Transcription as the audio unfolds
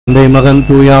தந்தை மகன்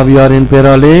தூயாவியாரின்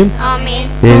பேராலே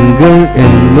எங்கள்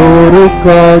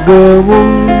எல்லோருக்காகவும்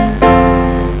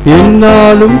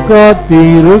என்னாலும்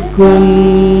காத்திருக்கும்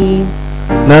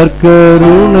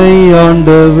நற்கருணை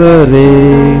ஆண்டவரே,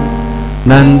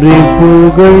 நன்றி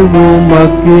புகழ்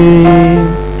உமக்கே.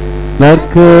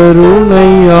 நற்கருணை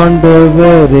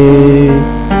ஆண்டவரே,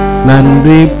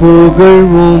 நன்றி புகழ்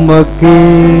உமக்கே.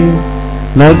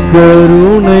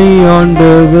 நற்கருணை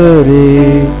ஆண்டவரே,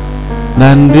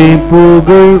 நன்றி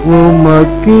புகழ்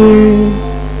உமக்கே.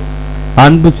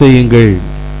 அன்பு செய்யுங்கள்.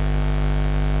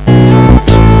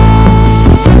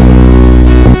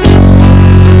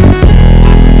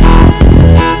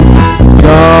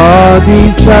 ஜாதி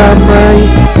சமய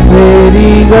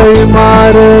வெறிகள்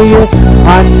மறைய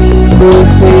அன்பு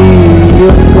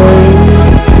செய்யுங்கள்.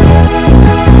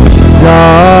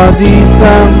 ஜாதி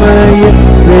சமய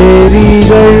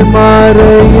வெறிகள்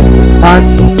மறைய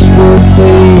அன்பு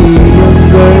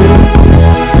செய்யுங்கள்.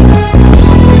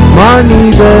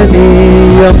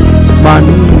 மனிதநேயம்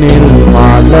மண்ணில்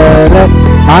மலர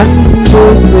அன்பு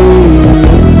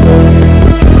செய்யுங்கள்.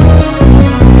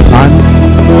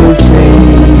 அன்பு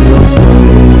செய்யுங்கள்.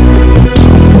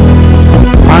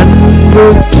 அன்பு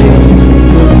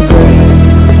செய்யுங்கள்.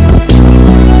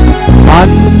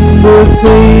 அன்பு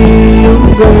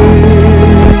செய்யுங்கள்.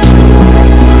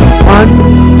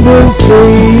 அன்பு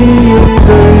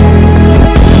செய்யுங்கள்.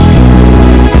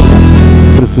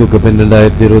 கிறிஸ்துவுக்கு பின்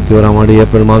 2021ஆம் ஆண்டு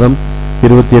ஏப்ரல் மாதம்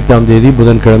 28ஆம் தேதி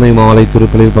புதன்கிழமை மாலை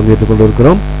திருப்பலியில் பங்கேற்றுக்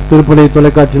கொண்டிருக்கிறோம். திருப்பலி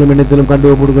தொலைக்காட்சியிலும் இணையத்திலும்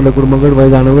கண்டுபிடிக்கின்ற குடும்பங்கள்,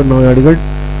 வயதானவர், நோயாளிகள்,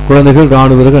 குழந்தைகள்,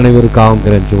 இராணுவர்கள் அனைவருக்காகவும்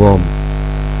இறைஞ்சுவோம்.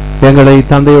 எங்களை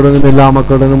தந்தையுடனும் எல்லா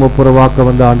மக்களுடனும் ஒப்புரவாக்க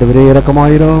வந்த ஆண்டவரே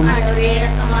இரக்கமாயிரம்.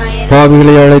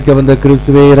 பாவிகளை அழைக்க வந்த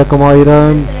கிறிஸ்துவே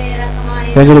இரக்கமாயிரம்.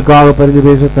 எங்களுக்காக பரிந்து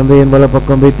பேச தந்தையின் வல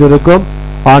பக்கம் வைத்திருக்கும்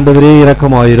ஆண்டவரே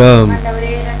இரக்கமாயிரம்.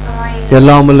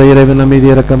 எல்லாம் உள்ள இறைவன் மீது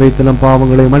இரக்கம் வைத்து நம்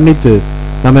பாவங்களை மன்னித்து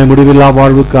நம்மை முடிவில்லா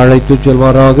வாழ்வுக்கு அழைத்து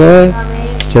செல்வாராக.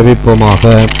 ஜெபிப்போமாக.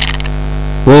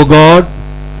 O God,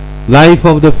 life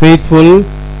of the faithful,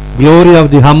 glory of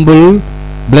the humble,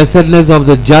 blessedness of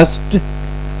the just,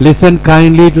 listen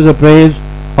kindly to the praise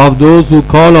of those who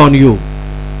call on you,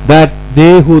 that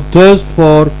they who thirst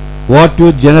for what you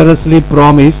generously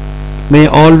promise may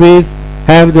always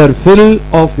have their fill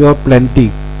of your plenty.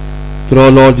 Through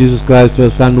our Lord Jesus Christ,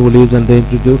 your Son, who lives and reigns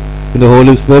with you in the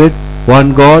Holy Spirit, one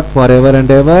God, forever and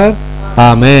ever.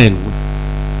 Amen.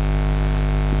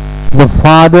 The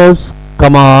Father's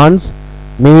commands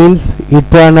means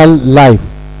eternal life.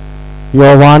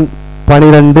 யோவான்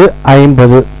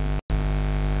 12:50.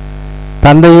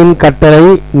 தந்தையின் கட்டளை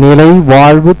நிலை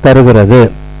வாழ்வு தருகிறது.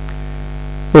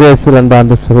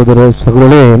 அன்பார்ந்த சகோதர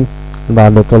சகோதரர்களே,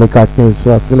 அன்பார்ந்த தொலைக்காட்சி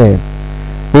விசுவாசிகளே,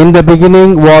 in the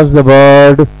beginning was the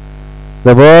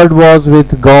Word was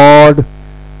with God,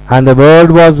 and the Word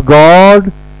was God.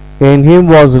 In him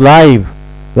was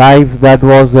life that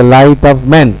was the light of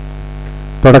men.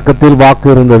 தொடக்கத்தில் வாக்கு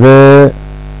இருந்தது,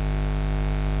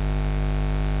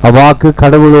 அவ்வாக்கு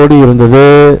கடவுளோடு இருந்தது,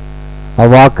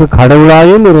 அவ்வாக்கு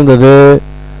கடவுளாயும் இருந்தது.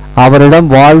 அவரிடம்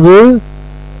வாழ்வு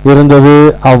இருந்தது,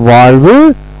 அவ்வாழ்வு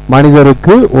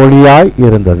மனிதருக்கு ஒளியாய்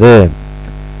இருந்தது.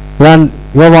 இதுதான்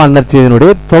யோவான்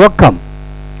நற்செய்தியினுடைய துவக்கம்.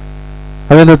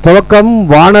 அதனுடைய துவக்கம்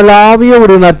வானளாவிய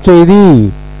ஒரு நற்செய்தி,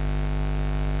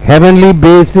 heavenly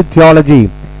based theology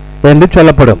என்று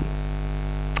சொல்லப்படும்.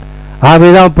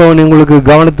 ஆகவேதான் இப்போ உங்களுக்கு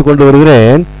கவனித்துக் கொண்டு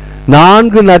வருகிறேன்.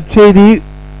 4 நற்செய்தி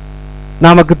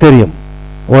நமக்கு தெரியும்.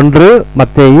 1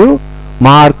 மத்தேயு,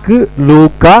 மார்க்கு,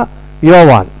 லூக்கா,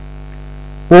 யோவான்.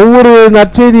 ஒவ்வொரு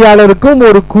நற்செய்தியாளருக்கும்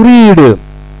ஒரு குறியீடு,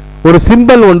 ஒரு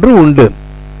சிம்பல் ஒன்று உண்டு.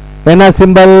 என்ன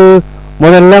சிம்பல்?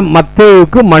 முதல்ல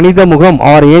மத்தேயுக்கு மனித முகம்,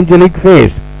 ஆர் ஏஞ்சலிக்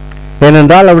ஃபேஸ்.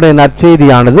 ஏனென்றால் அவருடைய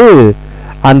நற்செய்தியானது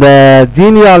அந்த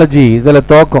ஜீனியாலஜி இதில்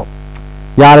துவக்கம்.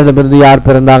 யாரிடமிருந்து யார்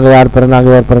பிறந்தாங்க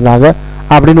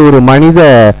அப்படின்னு ஒரு மனித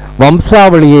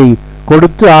வம்சாவளியை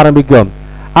கொடுத்து ஆரம்பிக்கும்.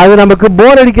 அது நமக்கு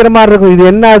போர் அடிக்கிற மாதிரி இருக்கும், இது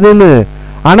என்ன அதுன்னு.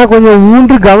 ஆனா கொஞ்சம்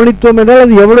ஊன்று கவனித்தோம் என்றால்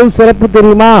அது எவ்வளவு சிறப்பு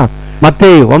தெரியுமா?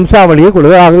 மத்தேயு வம்சாவளியை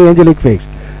கொடுத்து, ஆகவே ஏஞ்சலிக் ஃபேஸ்.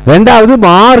 2வது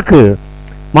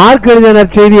மார்க் எழுதிய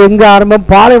நற்செய்தி எங்க ஆரம்பம்?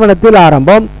 பாலைவனத்தில்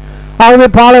ஆரம்பம். ஆகவே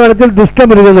பாலைவனத்தில் துஷ்ட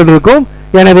மிருகங்கள் இருக்கும்,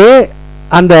 எனவே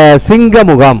அந்த சிங்க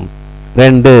முகம்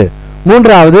 2.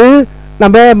 3வது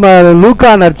நம்ம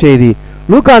லூக்கா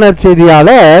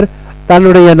நற்செய்தியாளர்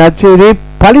தன்னுடைய நற்செய்தி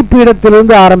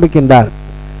பலிப்பீடத்திலிருந்து ஆரம்பிக்கின்றார்.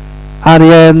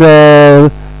 இந்த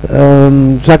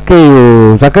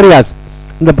சக்கரியாஸ்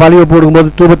இந்த பலியை போடும்போது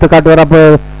தூபத்தை காட்டுவார், அப்போ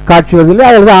காட்சி வருதில்லை,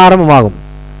 அதில் ஆரம்பமாகும்.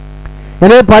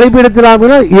 எனவே பலிப்பீடத்தில்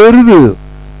ஆரம்பினா எருது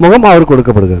முகம் அவர்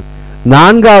கொடுக்கப்படுகிறது.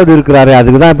 4வது இருக்கிறாரு,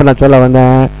 அதுக்கு தான் இப்போ நான் சொல்ல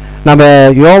வந்தேன். நம்ம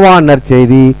யோவான்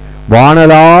நற்செய்தி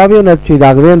வானளாவிய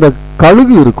நற்செய்தியாகவே இந்த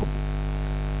கழுகு இருக்கும்.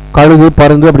 கழுகு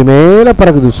பருந்து அப்படி மேலே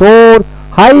பறக்குது. சோர்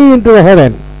ஹை இன்டு தி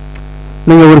ஹெவன்.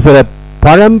 நீங்கள் ஒரு சில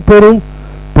பழம்பெரும்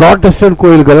ப்ராட்டஸ்டன்ட்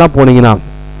கோயிலுக்கெல்லாம் போனீங்கன்னா,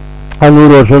 100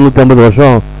 வருஷம் 150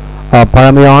 வருஷம்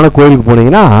பழமையான கோயிலுக்கு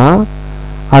போனீங்கன்னா,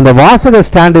 அந்த வாசக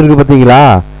ஸ்டாண்ட் இருக்குது பார்த்தீங்களா,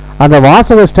 அந்த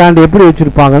வாசக ஸ்டாண்டு எப்படி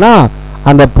வச்சுருப்பாங்கன்னா,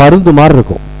 அந்த பருந்து மாதிரி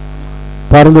இருக்கும்.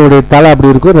 பருந்துடைய தலை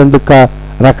அப்படி இருக்கும், 2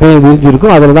 ரெக்கையும்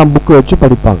விரிஞ்சிருக்கும். அதில் தான் புக்கு வச்சு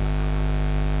படிப்பாங்க.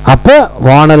 அப்போ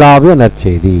வானலாவிய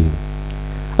நற்செய்தி.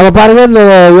 அப்போ பாருங்க, இந்த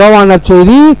யோவான்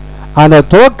நற்செய்தி அந்த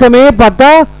துவக்கமே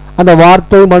பார்த்தா அந்த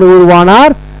வார்த்தை மனு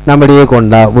உருவானார், நம்மிடையே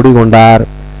குடிகொண்டார்.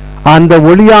 அந்த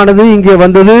ஒளியானது இங்கே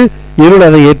வந்தது, இருள்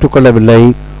அதை ஏற்றுக்கொள்ளவில்லை.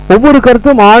 ஒவ்வொரு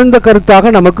கருத்தும் ஆழ்ந்த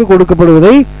கருத்தாக நமக்கு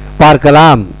கொடுக்கப்படுவதை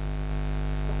பார்க்கலாம்.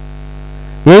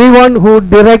 Anyone who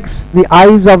directs the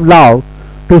eyes of love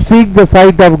to seek the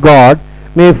sight of God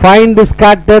may find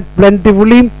scattered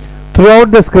plentifully throughout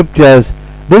the scriptures.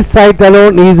 This sight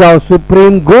alone is our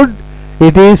supreme good.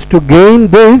 It is to gain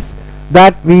this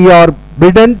that we are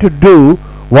bidden to do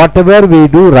whatever we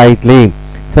do rightly.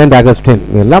 Saint Augustine.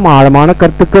 எல்லாம் ஆழமான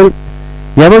கருத்துக்கள்.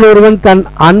 எவன் ஒருவன் தன்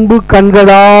அன்பு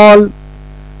கண்களால்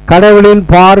கடவுளின்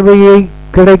பார்வையை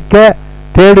கிடைக்க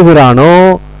தேடுகிறானோ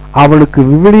அவனுக்கு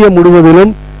விவிலியம்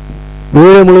முழுவதிலும்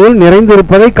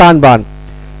நிறைந்திருப்பதை காண்பான்.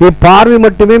 இப்பார்வை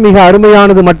மட்டுமே மிக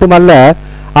அருமையானது மட்டுமல்ல,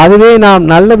 அதுவே நாம்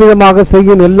நல்ல விதமாக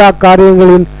செய்யும் எல்லா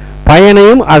காரியங்களின்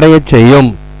பயனையும் அடைய செய்யும்.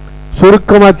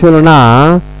 சுருக்கமா சொல்லணும்னா,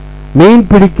 மீன்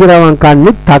பிடிக்கிறவன்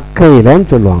கண்ணு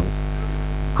தக்கையிலன்னு சொல்லுவாங்க.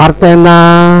 அர்த்தம் என்ன?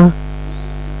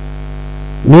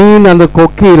 மீன் அந்த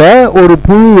கொக்கியில ஒரு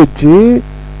புழு வச்சு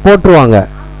போட்டுருவாங்க,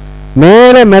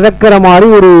 மேலே மிதக்கிற மாதிரி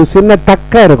ஒரு சின்ன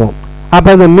தக்கை இருக்கும்.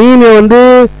 அப்ப அந்த மீன்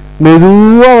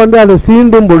மெதுவா அதை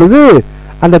சீண்டும் பொழுது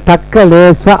அந்த தக்க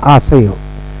லேசா அசையும்.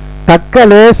 தக்க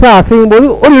லேசா அசையும் போது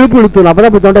ஒரு இழுப்பு இழுத்துடும்,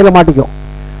 அப்பதான் போய் தொண்டையில மாட்டிக்கும்.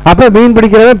 அப்ப மீன்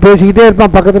பிடிக்கிறவன் பேசிக்கிட்டே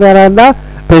இருப்பான், பக்கத்துல யாரா இருந்தா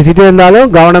பேசிக்கிட்டே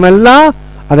இருந்தாலும் கவனம் எல்லாம்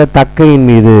அந்த தக்கையின்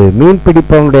மீது. மீன்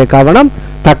பிடிப்பவனுடைய கவனம்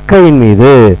தக்கையின்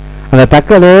மீது. அந்த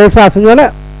தக்க லேசா அசைஞ்சால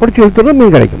பிடிச்சி இழுத்துடும்,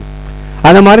 மீன் கிடைக்கும்.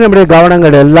 அந்த மாதிரி நம்முடைய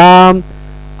கவனங்கள் எல்லாம்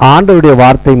ஆண்டவருடைய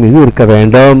வார்த்தை மீது இருக்க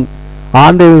வேண்டும்.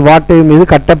 ஆண்டவருடைய வார்த்தை மீது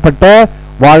கட்டப்பட்ட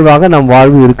வாழ்வாக நம்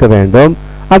வாழ்வு இருக்க வேண்டும்.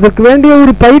 அதற்கு வேண்டிய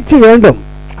ஒரு பயிற்சி வேண்டும்.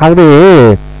 ஆகவே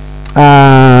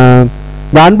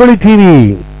இந்த அன்பொலி டிவி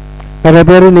நிறைய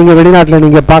பேர் நீங்கள் வெளிநாட்டில்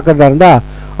நீங்கள் பார்க்கறதா இருந்தால்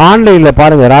ஆன்லைனில்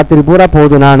பாருங்கள். ராத்திரி பூரா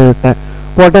போகுது, நான்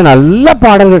போட்டேன், நல்ல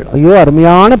பாடல்கள், ஐயோ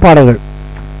அருமையான பாடல்கள்,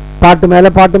 பாட்டு மேலே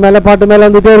பாட்டு மேலே பாட்டு மேலே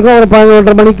வந்துகிட்டே இருக்கும். ஒரு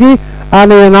 11:30 மணிக்கு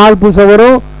அந்த நாள் பூசை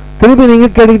வரும், திருப்பி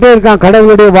நீங்கள் கேட்டுக்கிட்டே இருக்கான்.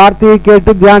 கடவுளுடைய வார்த்தையை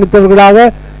கேட்டு தியானித்தவர்களாக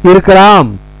இருக்கலாம்.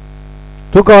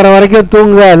 தூக்கம் வர வரைக்கும்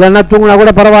தூங்குங்க, இல்லைன்னா தூங்கினா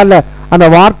கூட பரவாயில்ல, அந்த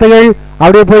வார்த்தைகள்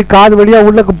அப்படியே போய் காது வழியா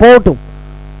உள்ளக்கு போகட்டும்.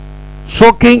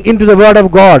 Soaking into the word of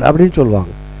God அப்படின்னு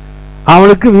சொல்லுவாங்க.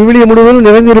 அவனுக்கு விவிலியம் முழுவதும்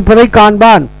நிறைந்திருப்பதை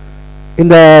காண்பான்.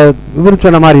 இந்த இவர்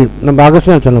சொன்ன மாதிரி, நம்ம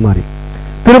அகஸ்டின் சொன்ன மாதிரி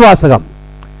திருவாசகம்.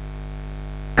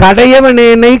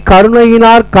 கடையவனேனை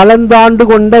கருணையினார் கலந்தாண்டு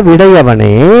கொண்ட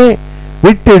விடையவனே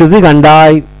விட்டிடுது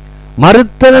கண்டாய்,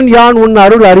 மறுத்தனன் யான் உன்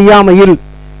அருள் அறியாமையில்,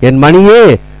 என் மணியே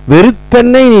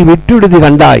வெறுத்தன்னை நீ விட்டுடுதி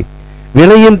கண்டாய்,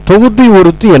 வினையின் தொகுதி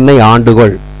ஒருத்து என்னை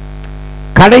ஆண்டுகொள்.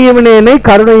 கடையவனேனை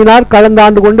கருணையினார்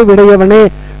கலந்தாண்டு கொண்டு விடையவனே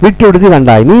விட்டுடுதி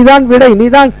கண்டாய். நீதான் விடை,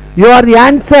 நீதான், யூ ஆர் தி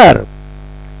ஆன்சர்.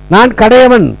 நான்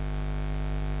கடையவன்,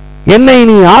 என்னை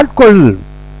நீ ஆட்கொள்.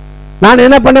 நான்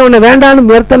என்ன பண்ண, உன்னை வேண்டான்னு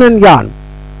வெறுத்தனன் யான்,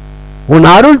 உன்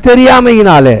அருள்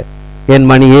தெரியாமையினாலே என்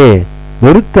மணியே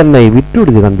வெறுத்தன்னை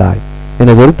விட்டுடுதி கண்டாய்,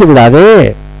 என்னை வெறுத்து விடாதே.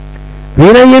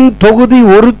 வினையின் தொகுதி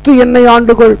ஒருத்து என்னை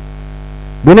ஆண்டுகொள்.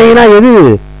 வினையினா எது?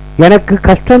 எனக்கு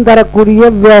கஷ்டம்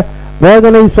தரக்கூடிய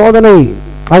வேதனை சோதனை.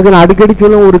 அதுக்கு நான் அடிக்கடி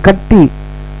சொல்லுவேன், ஒரு கட்டி,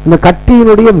 இந்த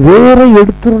கட்டியினுடைய வேரை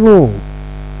எடுத்துடணும்.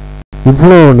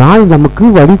 இவ்வளோ நாள் நமக்கு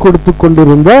வழி கொடுத்து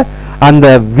கொண்டிருந்த அந்த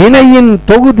வினையின்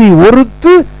தொகுதி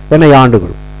ஒருத்து என்னை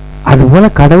ஆண்டுகொள். அதுபோல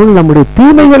கடவுள் நம்முடைய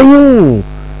தீமைகளையும்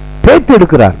பேத்து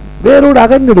எடுக்கிறார், வேரோடு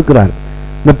அகர்ந்து எடுக்கிறார்.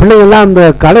 இந்த பிள்ளைகள்லாம் அந்த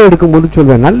களை எடுக்கும் போது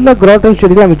சொல்வேன், நல்ல குரோட்டன்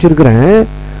செடி தான் வச்சிருக்கிறேன்,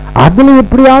 அதுல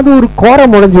எப்படியாவது ஒரு கோரை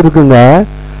முளைஞ்சிருக்குங்க.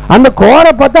 அந்த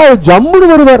கோரை பார்த்தா அவர் ஜம்முன்னு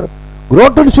வருவார்,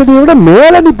 குரோட்டன் செடியை விட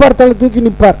மேல நிற்பார், தலை தூக்கி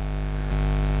நிற்பார்.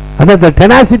 அந்த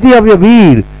டெனாசிட்டி ஆஃப் எ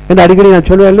வீட் என்று அடிக்கடி நான்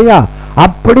சொல்லுவேன் இல்லையா?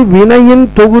 அப்படி வினையின்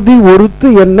தொகுதி ஒருத்து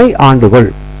என்னை ஆண்டுகொள்,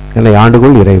 என்னை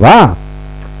ஆண்டுகொள் இறைவா.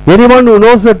 anyone who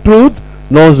knows the truth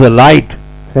knows the light.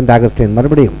 Saint Augustine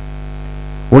மறுபடியும்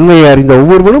உண்மையை அறிந்த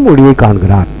ஒவ்வொருவரும் ஒளியை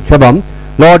காண்கிறான். ஜெபம்.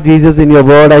 Lord Jesus, in your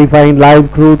word I find life,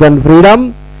 truth and freedom.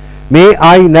 May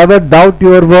I never doubt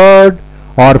your word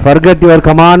or forget your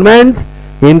commandments.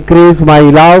 Increase my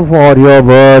love for your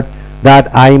word that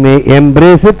I may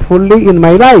embrace it fully in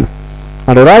my life.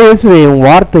 ஆண்டவராகிய இயேசுவே, உம்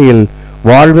வார்த்தையில்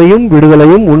வாழ்வையும்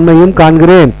விடுதலையும் உண்மையும்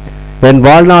காண்கிறேன். என்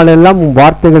வாழ்நாள் எல்லாம் உம்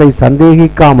வார்த்தைகளை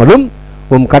சந்தேகிக்காமலும்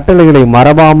உம் கட்டளைகளை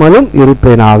மறவாமலும்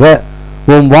இருப்பேனாக.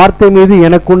 உம் வார்த்தை மீது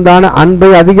எனக்குண்டான அன்பை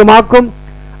அதிகமாக்கும்.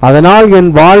 அதனால் என்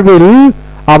வாழ்வில்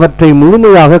அவற்றை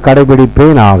முழுமையாக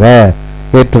கடைபிடிப்பேனாக.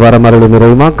 ஏற்று வரமருளும்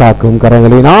இறைவா காக்கும்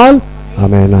கரங்களினால்.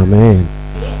 ஆமென் ஆமென்.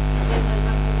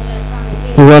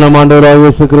 நம் ஆண்டவராகிய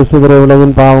இயேசு கிறிஸ்து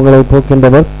உலகின் பாவங்களை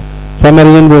போக்கின்றவர்.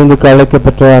 சமரியின் விருந்துக்கு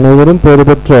அழைக்கப்பட்ட அனைவரும் பேறு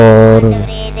பெற்றோர்.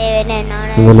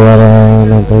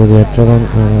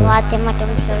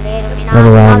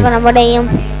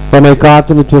 நம்மை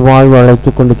காத்து நிச்சய வாழ்வு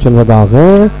அழைத்துக் கொண்டு செல்வதாக.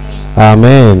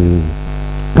 ஆமென்.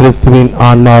 கிறிஸ்துவின்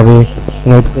ஆன்மாவே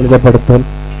எழுதப்படுத்தும்.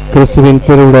 கிறிஸ்துவின்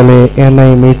திருவுடலே என்னை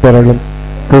மீட்டருளும்.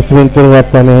 கிறிஸ்துவின்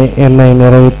திருவத்தனே என்னை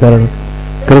நிறைவேற்றருளும்.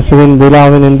 கிறிஸ்துவின்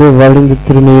விழாவின் என்று வழிந்து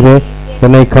திருநீரே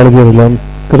என்னை கழுவியுள்ளோம்.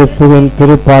 கிறிஸ்துவின்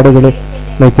திருப்பாடுகளை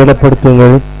என்னை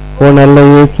திடப்படுத்துங்கள். ஓ நல்ல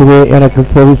இயேசுவே எனக்கு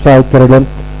செவி சாய்த்தருளும்.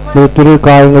 நீ திரு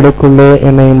காயங்களுக்குள்ளே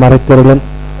என்னை மறைத்தருளும்.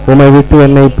 உம்மை விட்டு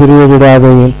என்னை பிரிய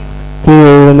விடாதையும்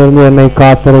தீயிலிருந்து என்னை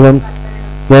காத்தருளும்.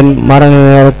 என் மரண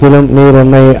நேரத்திலும் நீர்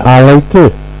என்னை அழைத்து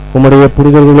உம்முடைய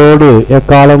புனிதர்களோடு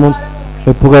எக்காலமும்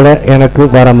புகழ எனக்கு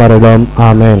வரமருளும்.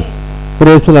 ஆமென்.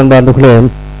 இயேசு அன்பார்ந்தவர்களே,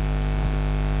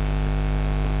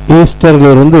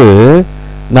 ஈஸ்டரிலிருந்து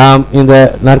நாம் இந்த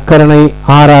நற்கருணை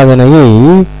ஆராதனையை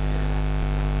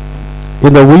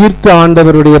இந்த உயிர்த்த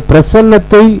ஆண்டவருடைய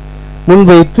பிரசன்னத்தை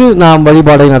முன்வைத்து நாம்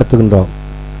வழிபாடை நடத்துகின்றோம்.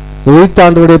 உயிர்த்த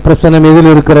ஆண்டவருடைய பிரசன்னம் எதில்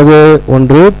இருக்கிறது?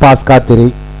 ஒன்று பாஸ்காத்திரி.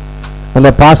 அந்த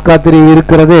பாஸ்காத்திரி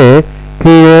இருக்கிறது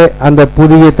கீழே அந்த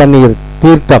புதிய தண்ணீர்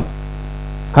தீர்த்தம்.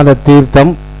 அந்த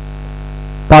தீர்த்தம்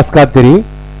பாஸ்காத்திரி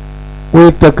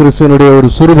உயிர்த்த கிறிஸ்துவனுடைய ஒரு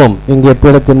சுரூபம் இங்கே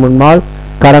பீடத்தின் முன்னால்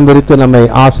கரம் விரித்து நம்மை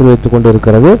ஆசீர்வதித்துக்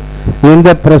கொண்டிருக்கிறது. இந்த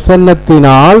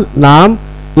பிரசன்னத்தினால் நாம்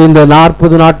இந்த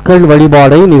 40 நாட்கள்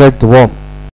வழிபாடை நிகழ்த்துவோம்.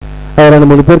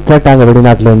 2-3 பேர் கேட்டாங்க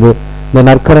வெளிநாட்டிலிருந்து, இந்த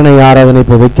நற்கருணை ஆராதனை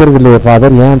இப்போ வைக்கிறது இல்லையே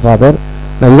ஃபாதர், ஏன் ஃபாதர்?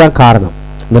 இதுதான் காரணம்.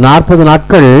 இந்த 40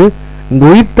 நாட்கள் இந்த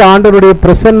உயிர்த்த ஆண்டவருடைய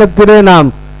பிரசன்னத்திலே நாம்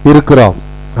இருக்கிறோம்.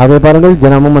 அதை பாருங்கள்,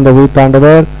 தினமும் அந்த உயிர்த்த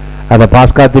ஆண்டவர் அந்த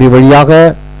பாஸ்காத்திரி வழியாக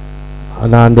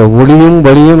அந்த ஒளியும்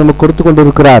வழியும் நமக்கு கொடுத்து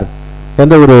கொண்டிருக்கிறார்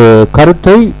என்ற ஒரு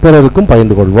கருத்தை பிறருக்கும்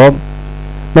பகிர்ந்து கொள்வோம்.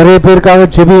 நிறைய பேருக்காக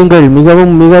செபியுங்கள்.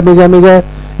 மிகவும் மிக மிக மிக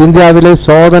இந்தியாவிலே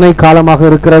சோதனை காலமாக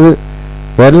இருக்கிறது.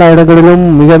 எல்லா இடங்களிலும்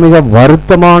மிக மிக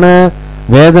வருத்தமான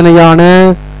வேதனையான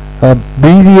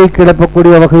பீதியை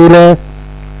கிளப்பக்கூடிய வகையில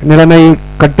நிலைமை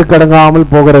கட்டுக்கடங்காமல்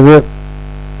போகிறது.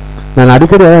 நான்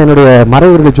அடிக்கடி என்னுடைய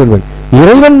மறைவர்களை சொல்வேன்,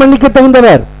 இறைவன் மன்னிக்க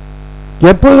தகுந்தவர்,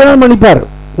 எப்பொழுதுதான் மன்னிப்பார்.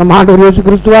 நம்ம ஆண்டவர் இயேசு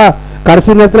கிறிஸ்துவா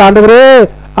கடைசி நேரத்தில் ஆண்டவரே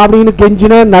அப்படின்னு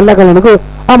கெஞ்சின நல்ல கல்லனுக்கு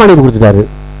மன்னிப்பு கொடுத்துட்டாரு.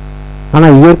 ஆனா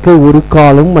இயற்கை ஒரு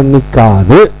காலம்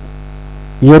மன்னிக்காது.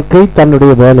 இயற்கை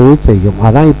தன்னுடைய வேலையை செய்யும்.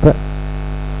 அதான் இப்ப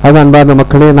அது அன்பார்ந்த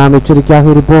மக்களே, நாம் எச்சரிக்கையாக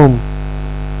இருப்போம்.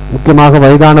 முக்கியமாக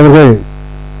வயதானவர்கள்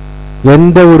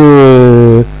எந்த ஒரு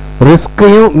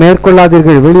ரிஸ்கையும்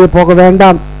மேற்கொள்ளாதீர்கள். வெளியே போக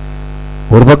வேண்டாம்.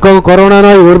 ஒரு பக்கம் கொரோனா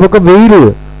நோய், ஒரு பக்கம் வெயில்.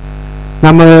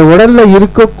 நம்ம உடல்ல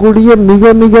இருக்கக்கூடிய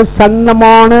மிக மிக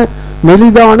சன்னமான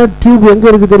மெலிதான டியூப் எங்க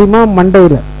இருக்கு தெரியுமா?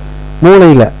 மண்டையில,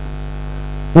 மூளையில.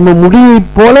 நம்ம முடியை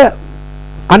போல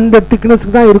அந்த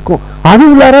திக்னஸ்க்கு தான் இருக்கும். அது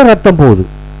உள்ளார ரத்தம் போகுது.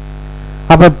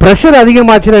 அப்ப பிரஷர்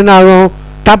அதிகமாச்சுன்னா என்ன ஆகும்?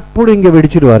 டப்புடு இங்க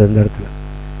வெடிச்சிடுவார். இந்த இடத்துல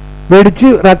வெடிச்சு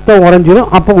ரத்தம்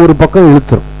உறைஞ்சிடும். அப்போ ஒரு பக்கம்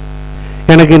இழுத்துரும்.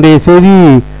 எனக்கு இந்த செய்தி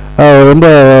ரொம்ப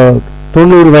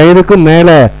 90 வயதுக்கும் மேல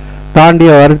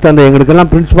தாண்டிய வருத்த அந்த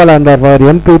எங்களுக்கெல்லாம் பிரின்சிபால் இருந்தார்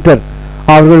எம் பீட்டர்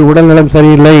அவர்கள் உடல்நலம்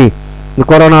சரியில்லை, இந்த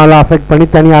கொரோனாவில் அஃபெக்ட் பண்ணி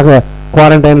தனியாக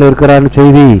குவாரண்டைன்ல இருக்கிறான்னு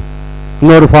செய்தி.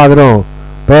 இன்னொரு ஃபாதரும்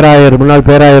பேராயர், முன்னாள்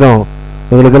பேராயரும்,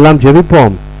 இவங்களுக்கெல்லாம்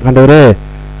ஜெபிப்போம். ஆண்டவரே,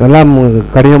 எல்லாம்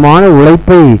கடினமான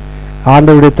உழைப்பை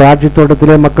ஆண்டவருடைய திராட்சை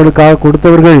தோட்டத்திலே மக்களுக்காக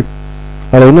கொடுத்தவர்கள்,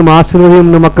 அதில் இன்னும் ஆசீர்வாதம்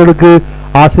இன்னும் மக்களுக்கு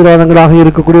ஆசீர்வாதங்களாக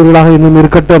இருக்கக்கூடியவர்களாக இன்னும்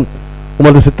இருக்கட்டும்,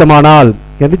 உமது சித்தமானால்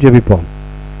என்று ஜெபிப்போம்.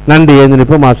 நன்றி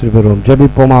எழுந்திருப்போம், ஆசீர்வதிப்போம்.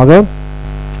 ஜெபிப்போமாக.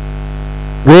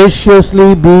 Graciously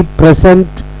be present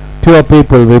to your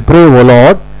people, we pray, O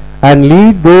Lord, and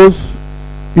lead those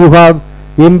you have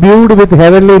imbued with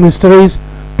heavenly mysteries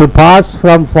to pass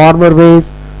from former ways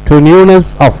to newness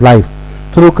of life.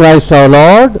 Through Christ our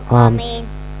Lord. Amen.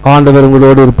 ஆண்டவர்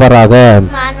உங்களோடு இருப்பாராக.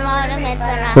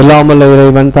 எல்லாமல்ல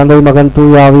இறைவன் தந்தை மகன்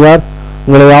தூய ஆவியார்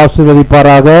உங்களை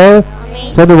ஆசீர்வதிப்பாராக.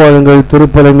 சென்று வாழுங்கள்.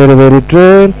 திருப்பலி நிறைவேறிற்று.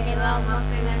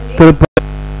 திருப்பலி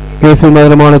இயேசு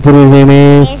மதுரமான திருவிழமே,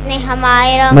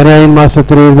 மரியாயின் மாஸ்டர்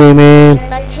திருவிழமே,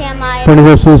 புனித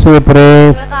சூசையப்பரே,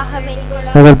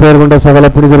 எங்கள் பெயர் கொண்ட சகல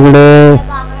புனிதர்களே,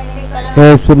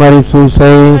 இயேசு மரி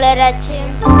சூசை,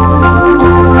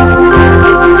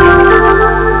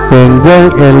 எங்கள்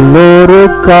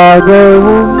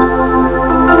எல்லோருக்காகவும்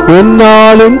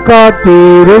என்னாலும்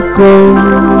காத்திருக்கும்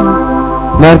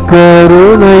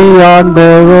நற்கருணை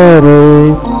ஆண்டவரே,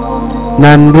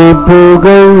 நன்றி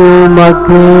புகழ்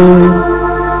உமக்கு.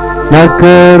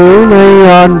 நற்கருணை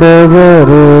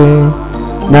ஆண்டவரே,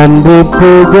 நன்றி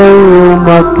புகழ்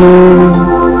உமக்கு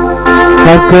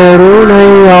கருணை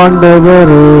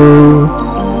ஆண்டவரே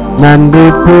நன்றி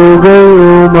புகழ்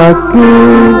உமக்கு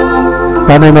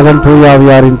தன்னை மகன்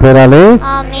தூயாவியாரின் பெயராலே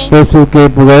இயேசுவுக்கே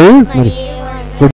புகழ்.